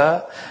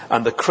despair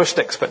and the crushed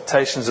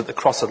expectations that the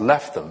cross had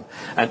left them,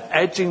 and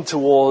edging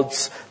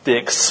towards the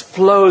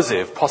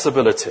explosive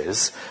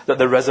possibilities that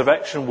the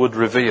resurrection would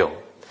reveal.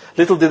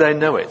 Little did they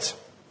know it.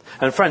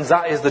 And friends,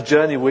 that is the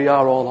journey we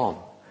are all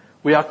on.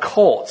 We are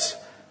caught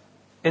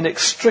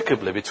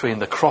inextricably between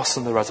the cross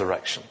and the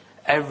resurrection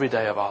every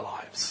day of our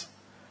lives.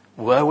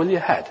 Where will you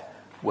head?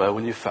 Where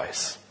will you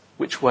face?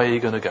 Which way are you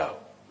going to go?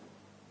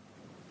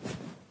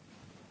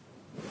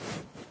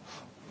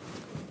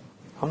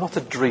 I'm not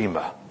a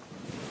dreamer.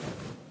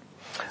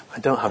 I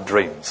don't have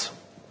dreams.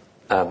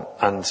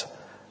 And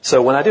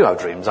so when I do have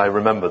dreams, I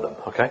remember them,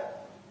 okay?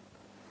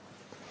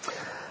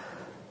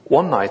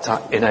 One night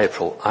in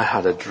April, I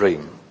had a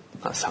dream.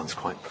 That sounds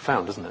quite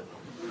profound, doesn't it?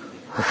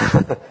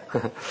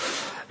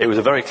 It was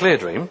a very clear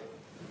dream.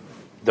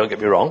 Don't get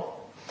me wrong.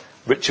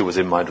 Richard was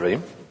in my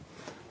dream.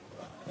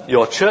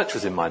 Your church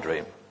was in my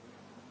dream.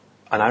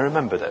 And I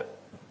remembered it.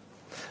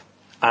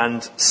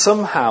 And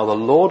somehow the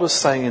Lord was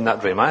saying in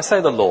that dream, I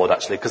say the Lord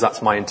actually because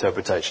that's my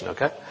interpretation,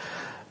 okay?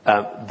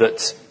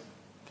 That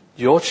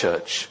your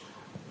church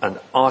and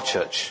our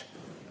church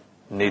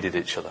needed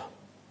each other.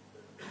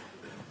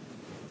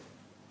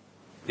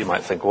 You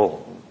might think,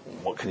 well,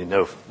 what can you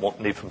know?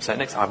 What need from St.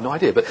 Nick's? I have no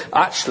idea. But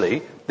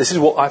actually, this is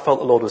what I felt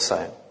the Lord was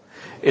saying.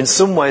 In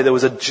some way, there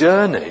was a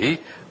journey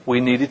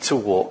we needed to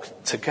walk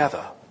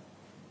together.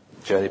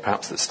 A journey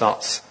perhaps that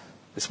starts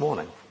this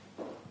morning.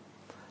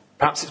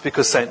 Perhaps it's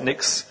because St.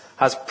 Nick's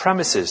has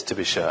premises to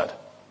be shared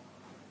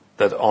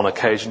that on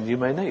occasion you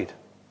may need.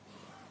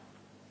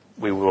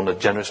 We want to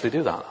generously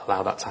do that,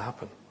 allow that to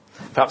happen.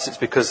 Perhaps it's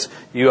because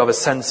you have a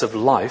sense of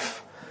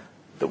life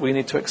that we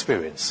need to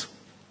experience.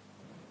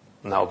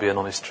 And that will be an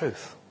honest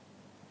truth.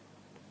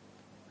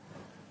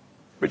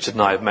 Richard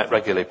and I have met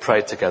regularly,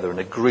 prayed together and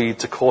agreed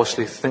to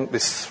cautiously think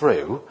this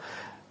through,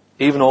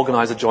 even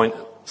organise a joint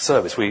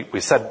service.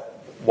 We said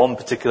one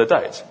particular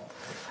date.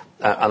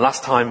 And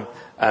last time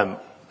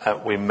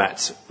we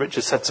met,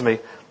 Richard said to me,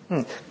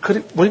 would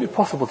it be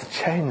possible to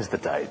change the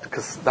date?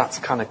 Because that's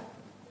kind of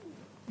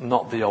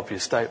not the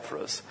obvious date for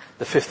us.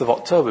 The 5th of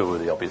October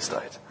was the obvious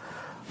date.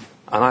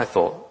 And I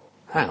thought,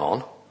 hang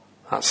on,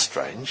 that's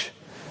strange.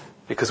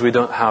 Because we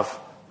don't have,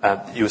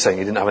 you were saying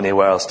you didn't have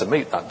anywhere else to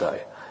meet that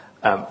day.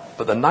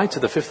 But the night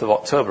of the 5th of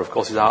October, of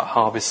course, is our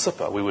harvest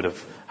supper. We would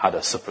have had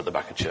a supper at the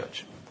back of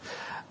church.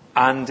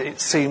 And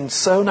it seemed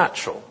so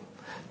natural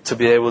to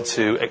be able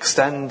to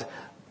extend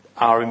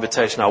our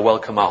invitation, our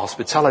welcome, our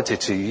hospitality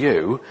to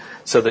you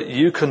so that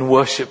you can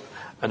worship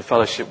and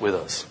fellowship with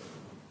us.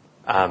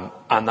 And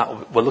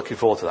that, we're looking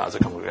forward to that as a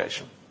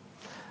congregation.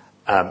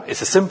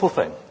 It's a simple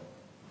thing.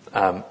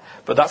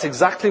 But that's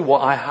exactly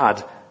what I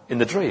had in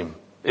the dream,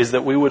 is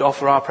that we would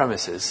offer our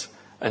premises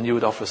and you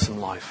would offer some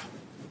life.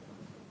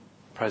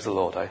 Praise the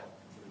Lord, eh?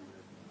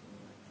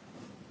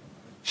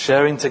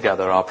 Sharing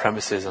together our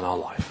premises and our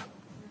life.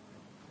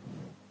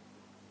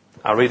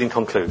 Our reading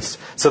concludes.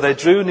 So they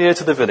drew near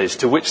to the village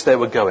to which they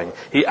were going.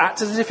 He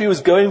acted as if he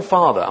was going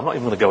farther. I'm not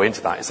even going to go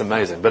into that. It's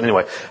amazing. But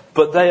anyway,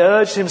 but they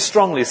urged him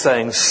strongly,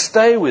 saying,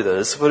 "Stay with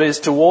us, for it is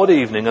toward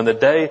evening, and the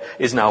day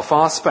is now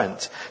far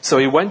spent." So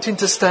he went in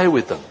to stay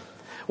with them.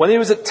 When he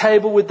was at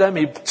table with them,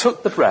 he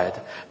took the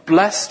bread,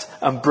 blessed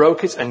and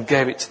broke it and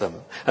gave it to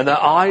them. And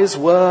their eyes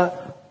were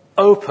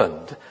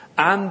opened,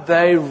 and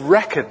they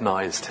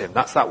recognized him.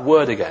 That's that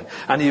word again.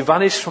 And he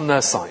vanished from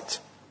their sight.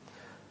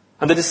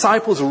 And the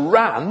disciples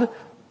ran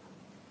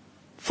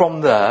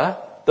from there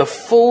the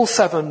full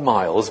 7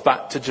 miles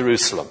back to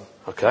Jerusalem.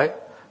 Okay?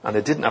 And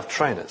they didn't have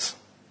trainers.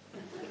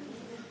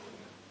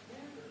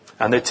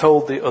 And they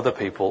told the other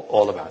people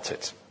all about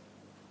it.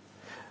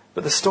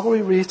 But the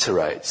story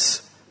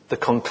reiterates the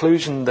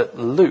conclusion that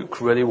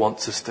Luke really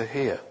wants us to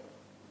hear.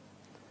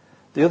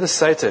 The others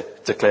say to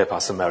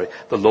Cleopas and Mary,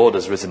 "The Lord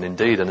has risen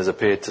indeed and has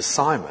appeared to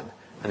Simon."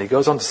 And he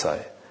goes on to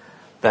say,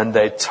 "Then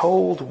they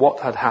told what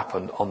had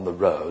happened on the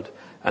road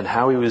and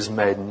how he was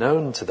made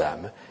known to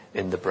them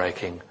in the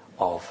breaking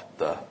of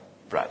the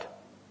bread."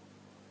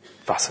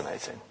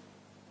 Fascinating.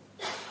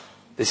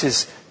 This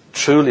is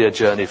truly a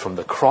journey from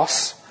the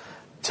cross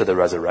to the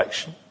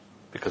resurrection,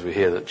 because we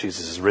hear that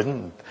Jesus has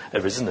risen,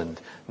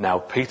 and now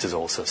Peter's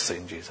also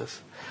seen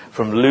Jesus.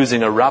 From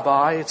losing a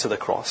rabbi to the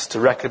cross, to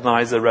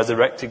recognize the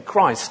resurrected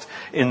Christ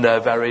in their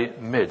very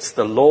midst.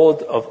 The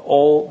Lord of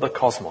all the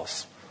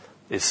cosmos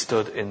is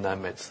stood in their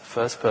midst. The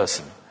first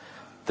person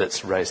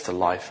that's raised to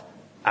life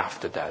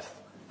after death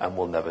and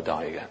will never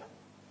die again.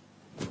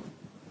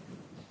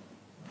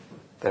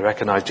 They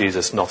recognize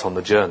Jesus not on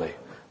the journey,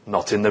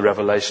 not in the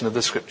revelation of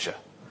the scripture,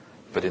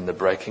 but in the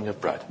breaking of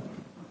bread.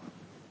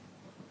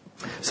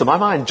 So my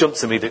mind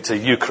jumps immediately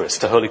to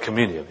Eucharist, to Holy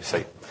Communion, you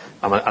see.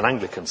 I'm an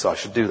Anglican, so I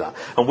should do that.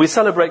 And we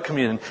celebrate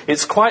communion.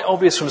 It's quite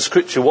obvious from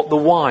Scripture what the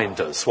wine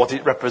does, what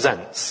it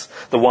represents.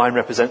 The wine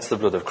represents the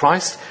blood of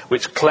Christ,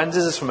 which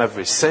cleanses us from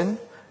every sin.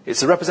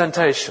 It's a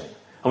representation.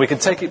 And we can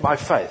take it by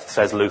faith,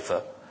 says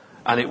Luther,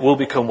 and it will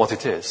become what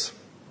it is.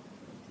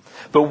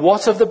 But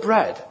what of the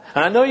bread?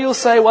 And I know you'll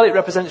say, well, it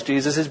represents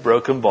Jesus'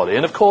 broken body.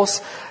 And of course,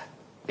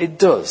 it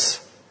does.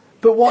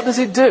 But what does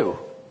it do?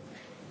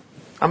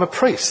 I'm a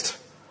priest.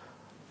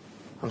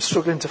 I'm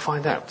struggling to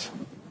find out.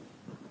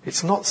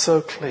 It's not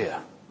so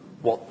clear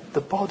what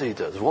the body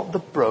does, what the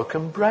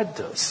broken bread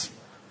does.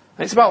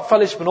 And it's about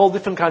fellowship and all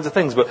different kinds of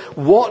things, but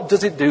what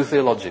does it do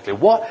theologically?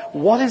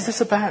 What is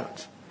this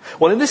about?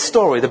 Well, in this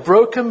story, the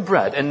broken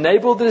bread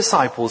enabled the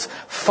disciples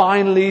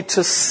finally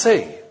to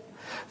see.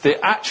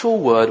 The actual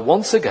word,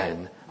 once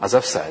again, as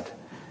I've said,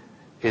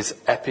 is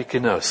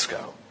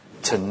epiginosko.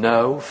 To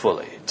know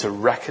fully, to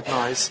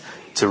recognize,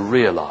 to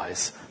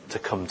realize, to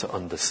come to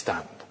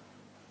understand.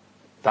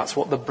 That's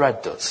what the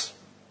bread does.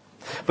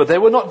 But they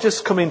were not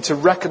just coming to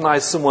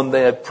recognize someone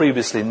they had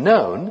previously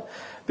known,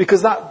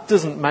 because that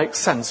doesn't make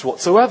sense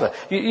whatsoever.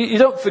 You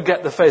don't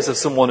forget the face of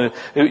someone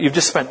who you've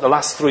just spent the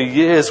last 3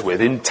 years with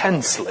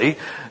intensely.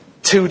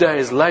 2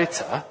 days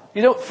later,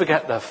 you don't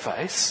forget their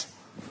face.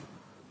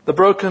 The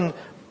broken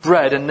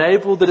bread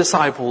enabled the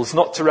disciples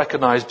not to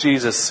recognize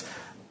Jesus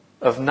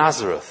of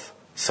Nazareth,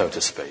 so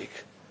to speak,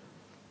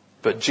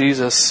 but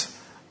Jesus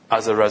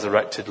as a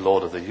resurrected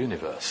Lord of the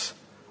universe,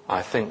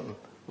 I think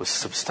was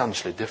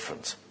substantially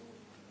different.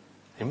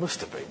 He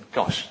must have been.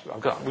 Gosh,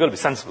 we've got to be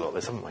sensible about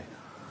this, haven't we?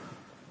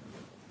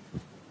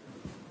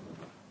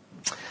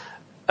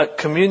 At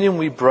communion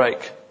we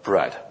break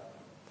bread.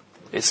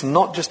 It's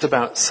not just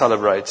about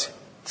celebrating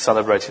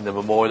the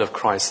memorial of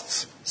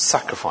Christ's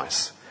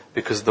sacrifice,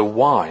 because the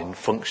wine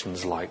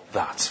functions like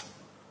that.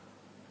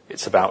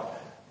 It's about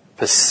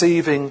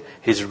perceiving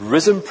his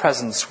risen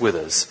presence with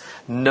us,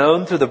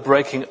 known through the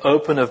breaking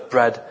open of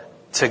bread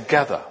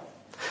together.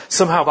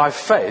 Somehow by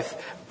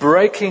faith,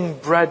 breaking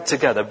bread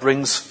together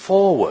brings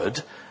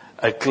forward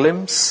a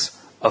glimpse,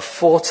 a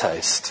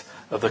foretaste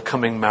of the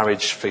coming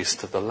marriage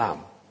feast of the Lamb,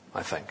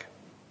 I think.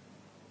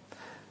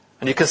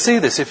 And you can see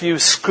this if you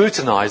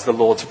scrutinize the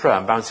Lord's Prayer.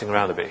 I'm bouncing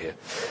around a bit here.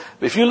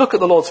 But if you look at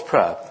the Lord's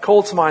Prayer,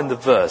 call to mind the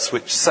verse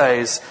which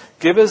says,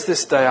 "Give us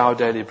this day our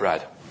daily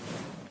bread."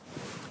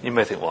 You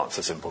may think, well, that's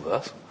a simple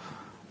verse.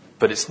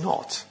 But it's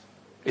not.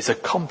 It's a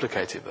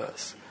complicated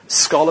verse.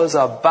 Scholars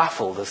are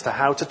baffled as to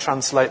how to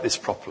translate this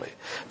properly,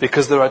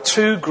 because there are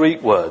two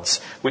Greek words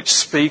which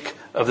speak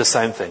of the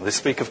same thing. They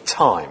speak of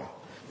time,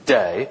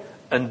 day,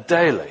 and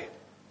daily.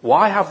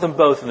 Why have them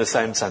both in the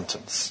same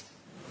sentence?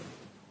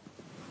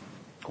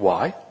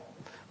 Why?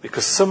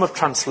 Because some have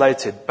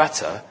translated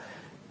better,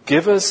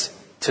 "Give us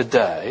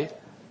today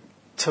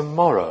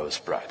tomorrow's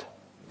bread."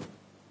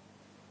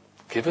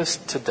 Give us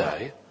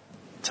today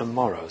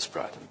tomorrow's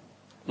bread.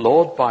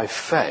 Lord, by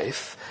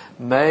faith,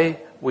 may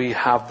we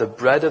have the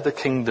bread of the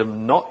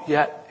kingdom not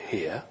yet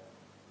here.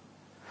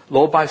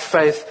 Lord, by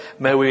faith,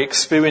 may we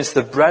experience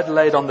the bread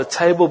laid on the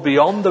table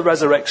beyond the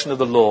resurrection of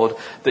the Lord,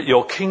 that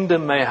your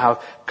kingdom may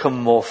have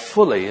come more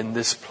fully in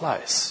this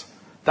place.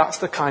 That's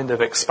the kind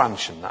of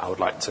expansion that I would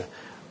like to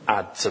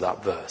add to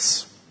that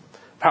verse.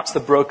 Perhaps the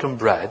broken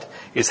bread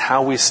is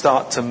how we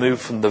start to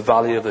move from the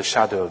valley of the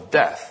shadow of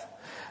death,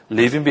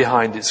 leaving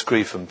behind its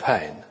grief and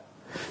pain.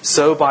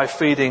 So by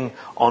feeding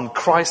on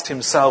Christ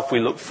himself, we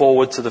look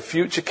forward to the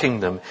future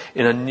kingdom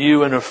in a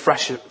new and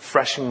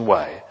refreshing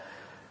way.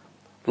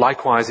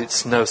 Likewise,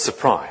 it's no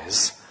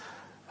surprise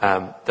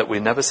that we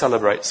never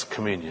celebrate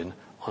communion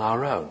on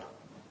our own.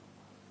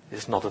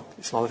 It's not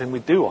a thing we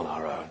do on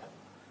our own.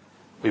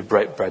 We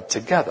break bread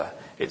together.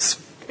 It's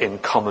in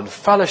common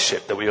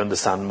fellowship that we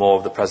understand more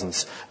of the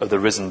presence of the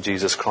risen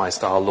Jesus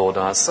Christ, our Lord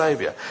and our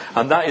Saviour.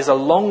 And that is a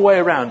long way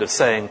around of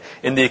saying,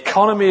 in the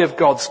economy of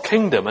God's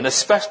kingdom, and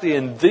especially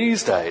in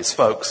these days,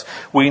 folks,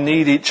 we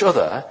need each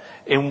other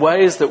in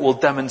ways that will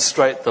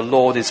demonstrate the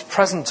Lord is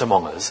present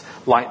among us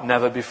like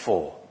never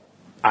before.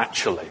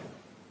 Actually,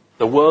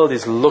 the world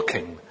is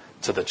looking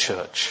to the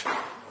church,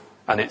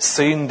 and it's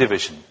seen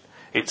division,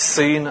 it's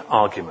seen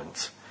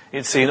argument,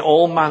 it's seen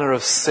all manner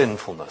of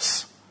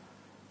sinfulness.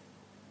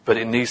 But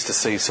it needs to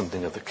see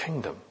something of the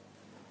kingdom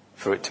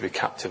for it to be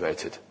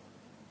captivated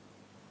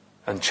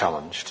and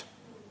challenged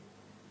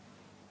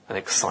and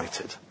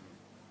excited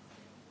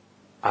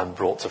and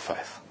brought to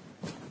faith.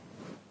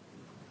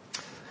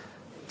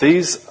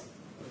 These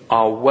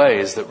are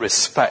ways that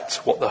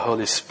respect what the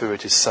Holy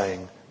Spirit is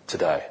saying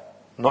today.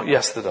 Not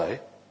yesterday,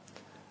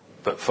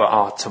 but for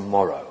our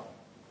tomorrow.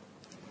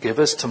 Give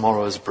us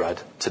tomorrow's bread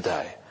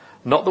today.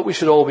 Not that we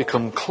should all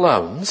become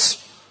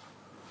clones.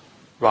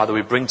 Rather,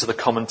 we bring to the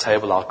common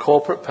table our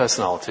corporate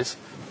personalities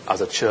as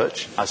a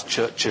church, as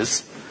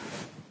churches,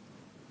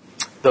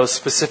 those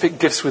specific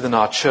gifts within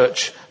our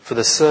church for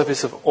the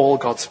service of all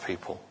God's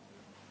people.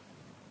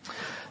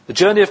 The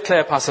journey of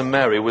Cleopas and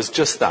Mary was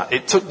just that.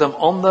 It took them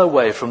on their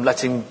way from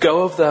letting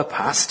go of their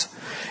past.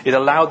 It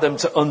allowed them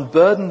to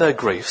unburden their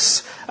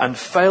griefs and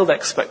failed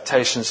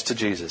expectations to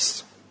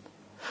Jesus.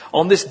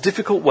 On this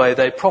difficult way,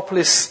 they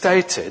properly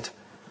started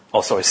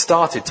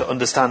to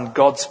understand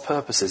God's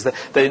purposes.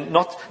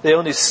 They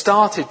only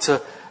started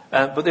to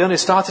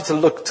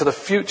look to the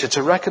future,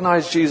 to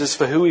recognize Jesus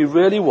for who he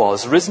really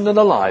was, risen and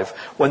alive,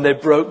 when they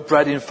broke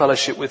bread in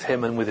fellowship with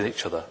him and with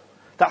each other.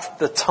 That's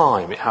the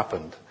time it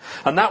happened.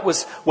 And that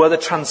was where the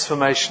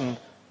transformation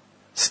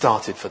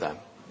started for them.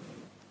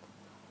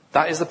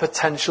 That is the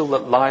potential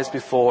that lies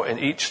before in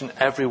each and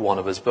every one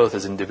of us, both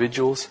as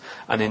individuals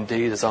and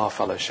indeed as our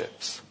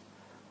fellowships.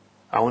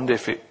 I wonder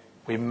if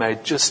we may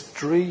just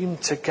dream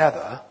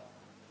together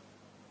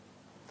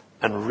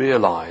and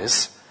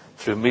realise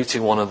through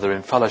meeting one another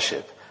in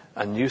fellowship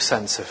a new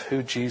sense of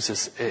who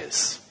Jesus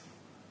is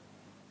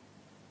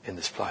in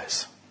this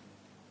place.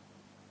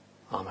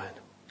 Amen.